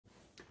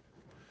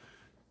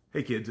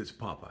Hey kids, it's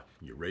Papa.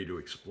 You ready to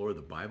explore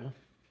the Bible?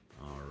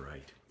 All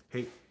right.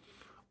 Hey,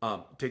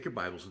 take your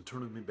Bibles and turn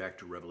with me back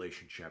to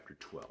Revelation chapter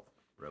 12.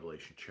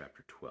 Revelation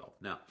chapter 12.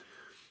 Now,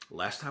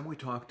 last time we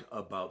talked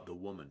about the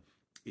woman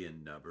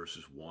in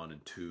verses 1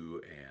 and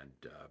 2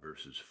 and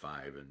verses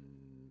 5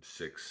 and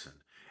 6.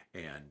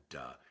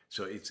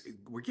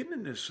 We're getting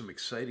into some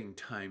exciting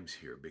times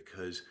here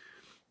because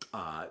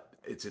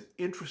it's an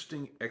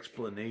interesting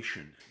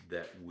explanation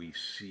that we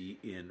see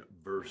in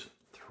verse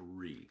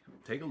 3.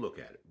 Take a look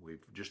at it.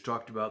 We've just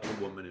talked about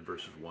the woman in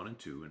verses 1 and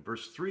 2. In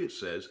verse 3 it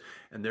says,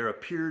 "And there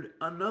appeared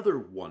another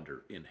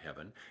wonder in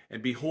heaven,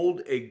 and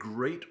behold, a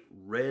great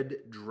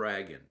red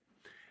dragon,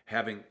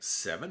 having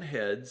 7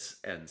 heads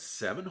and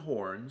 7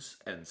 horns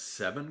and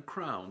 7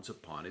 crowns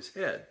upon his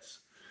heads.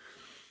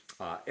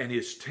 And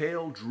his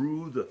tail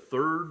drew the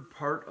third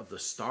part of the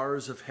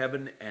stars of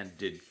heaven and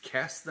did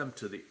cast them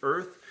to the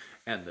earth.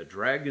 And the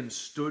dragon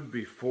stood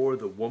before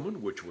the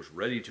woman, which was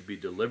ready to be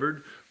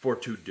delivered, for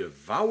to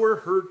devour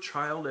her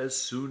child as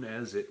soon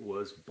as it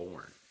was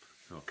born."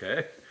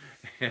 Okay?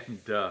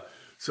 And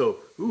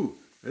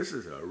this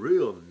is a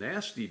real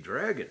nasty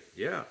dragon.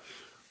 Yeah.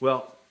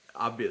 Well,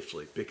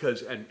 obviously,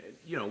 because,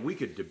 we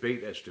could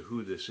debate as to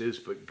who this is,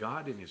 but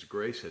God in his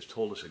grace has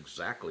told us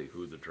exactly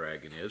who the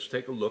dragon is.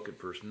 Take a look at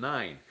verse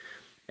 9.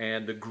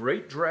 "And the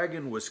great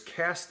dragon was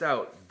cast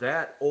out,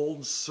 that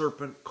old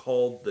serpent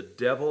called the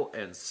devil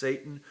and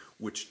Satan,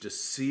 which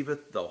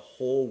deceiveth the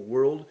whole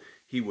world.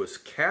 He was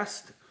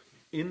cast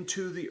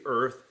into the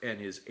earth, and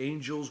his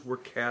angels were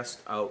cast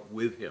out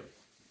with him."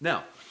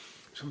 Now,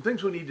 some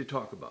things we need to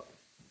talk about.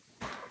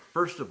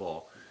 First of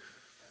all,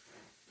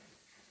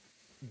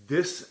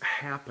 this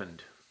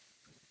happened,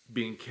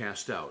 being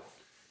cast out.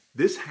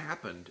 This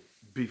happened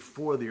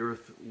before the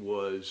earth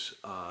was,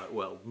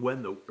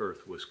 when the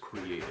earth was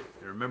created.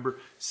 And remember,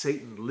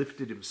 Satan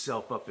lifted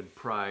himself up in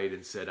pride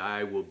and said,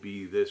 "I will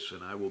be this,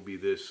 and I will be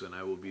this, and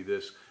I will be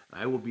this, and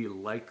I will be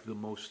like the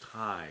Most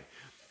High."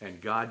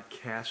 And God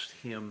cast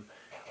him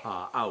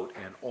out,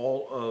 and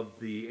all of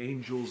the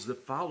angels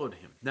that followed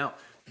him. Now,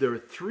 there are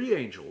 3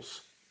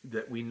 angels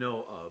that we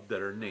know of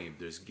that are named.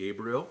 There's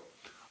Gabriel,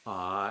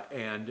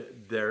 and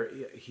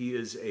he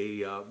is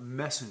a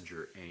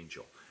messenger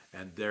angel.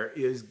 And there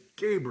is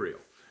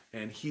Gabriel,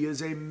 and he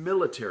is a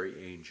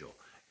military angel.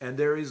 And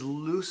there is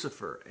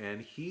Lucifer,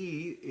 and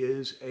he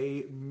is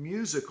a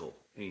musical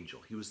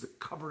angel. He was the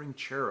covering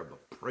cherub,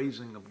 a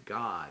praising of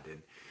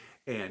God.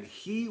 And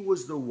he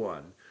was the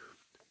one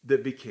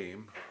that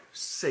became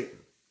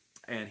Satan.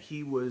 And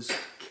he was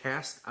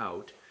cast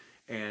out,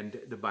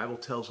 and the Bible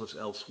tells us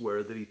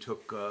elsewhere that he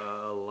took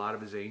a lot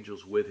of his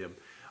angels with him.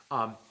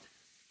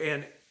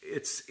 And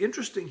it's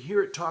interesting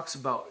here, it talks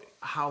about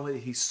how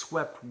he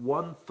swept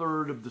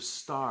 1/3 of the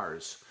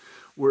stars.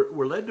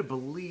 We're led to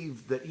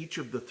believe that each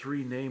of the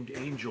 3 named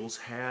angels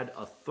had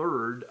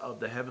 1/3 of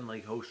the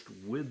heavenly host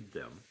with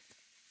them.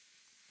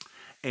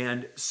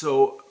 And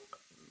so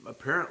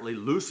apparently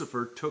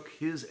Lucifer took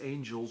his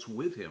angels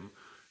with him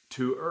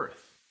to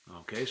earth.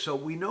 Okay, so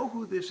we know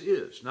who this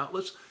is. Now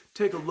let's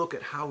take a look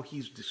at how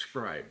he's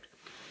described.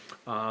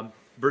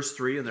 Verse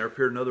 3, "And there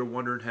appeared another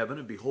wonder in heaven,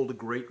 and behold, a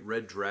great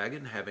red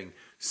dragon, having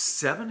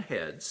 7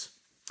 heads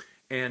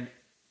and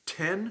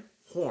 10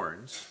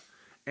 horns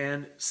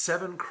and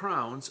 7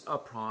 crowns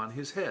upon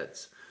his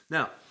heads."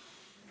 Now,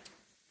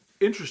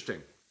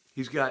 interesting.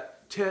 He's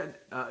got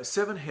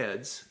 7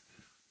 heads,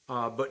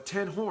 but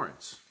 10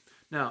 horns.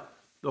 Now,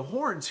 the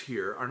horns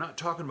here are not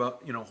talking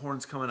about,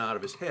 horns coming out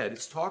of his head.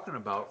 It's talking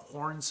about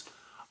horns,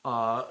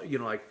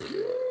 like,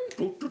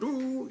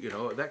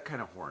 that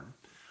kind of horn.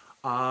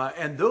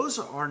 And those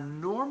are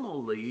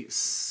normally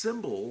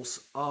symbols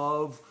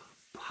of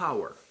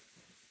power,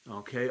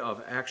 okay,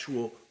 of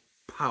actual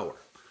power.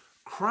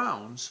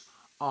 Crowns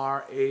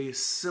are a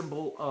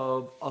symbol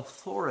of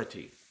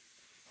authority,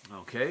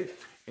 okay?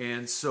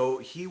 And so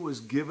he was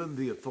given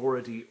the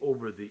authority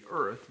over the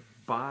earth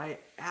by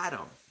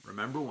Adam.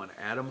 Remember when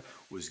Adam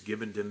was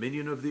given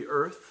dominion of the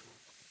earth,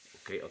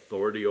 okay,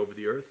 authority over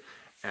the earth,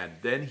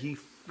 and then he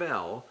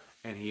fell,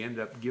 and he ended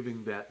up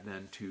giving that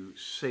then to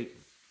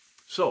Satan.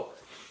 So,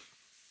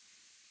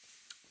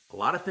 a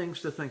lot of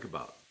things to think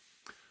about.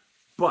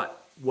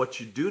 But what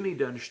you do need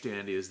to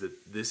understand is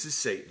that this is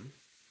Satan,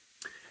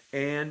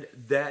 and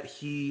that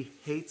he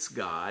hates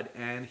God,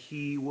 and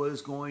he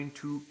was going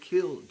to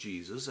kill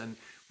Jesus. And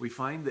we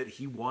find that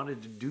he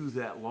wanted to do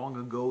that long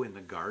ago in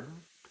the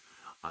garden.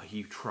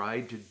 He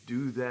tried to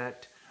do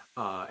that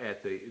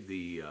at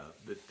the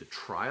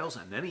trials,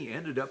 and then he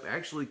ended up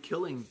actually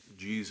killing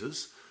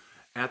Jesus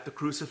at the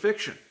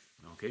crucifixion.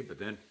 Okay, but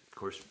then, of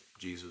course,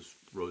 Jesus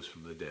rose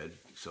from the dead,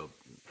 so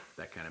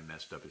that kind of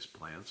messed up his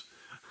plans.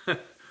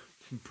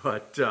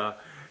 But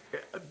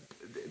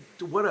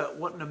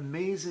what an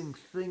amazing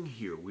thing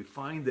here. We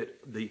find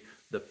that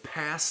the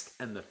past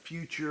and the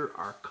future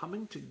are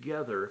coming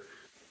together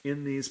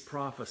in these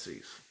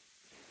prophecies.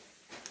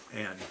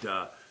 And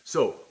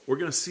so we're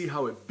going to see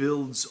how it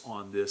builds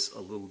on this a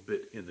little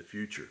bit in the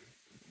future.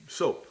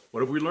 So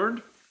what have we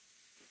learned?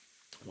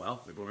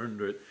 Well, we've learned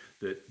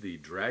that the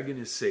dragon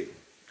is Satan.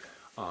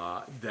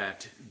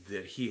 that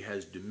he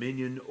has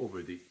dominion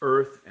over the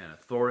earth and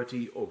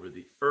authority over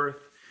the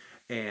earth,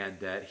 and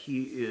that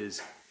he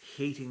is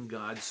hating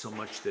God so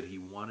much that he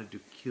wanted to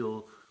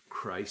kill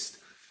Christ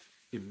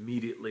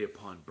immediately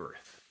upon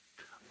birth.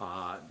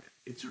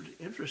 It's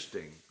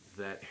interesting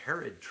that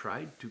Herod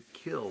tried to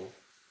kill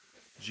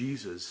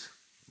Jesus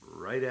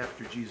right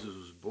after Jesus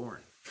was born.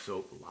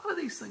 So a lot of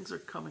these things are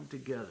coming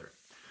together.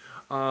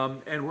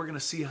 And we're going to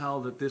see how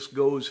that this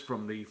goes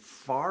from the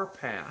far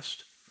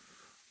past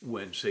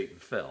when Satan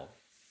fell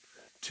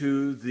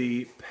to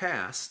the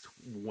past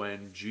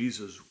when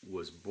Jesus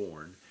was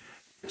born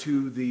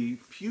to the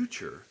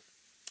future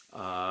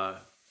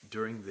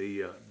during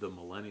the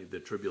millennium, the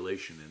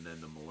tribulation, and then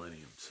the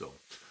millennium. So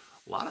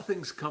a lot of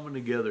things coming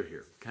together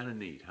here. Kind of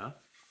neat, huh?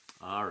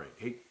 All right.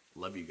 Hey,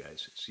 love you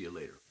guys. See you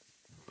later.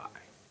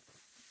 Bye.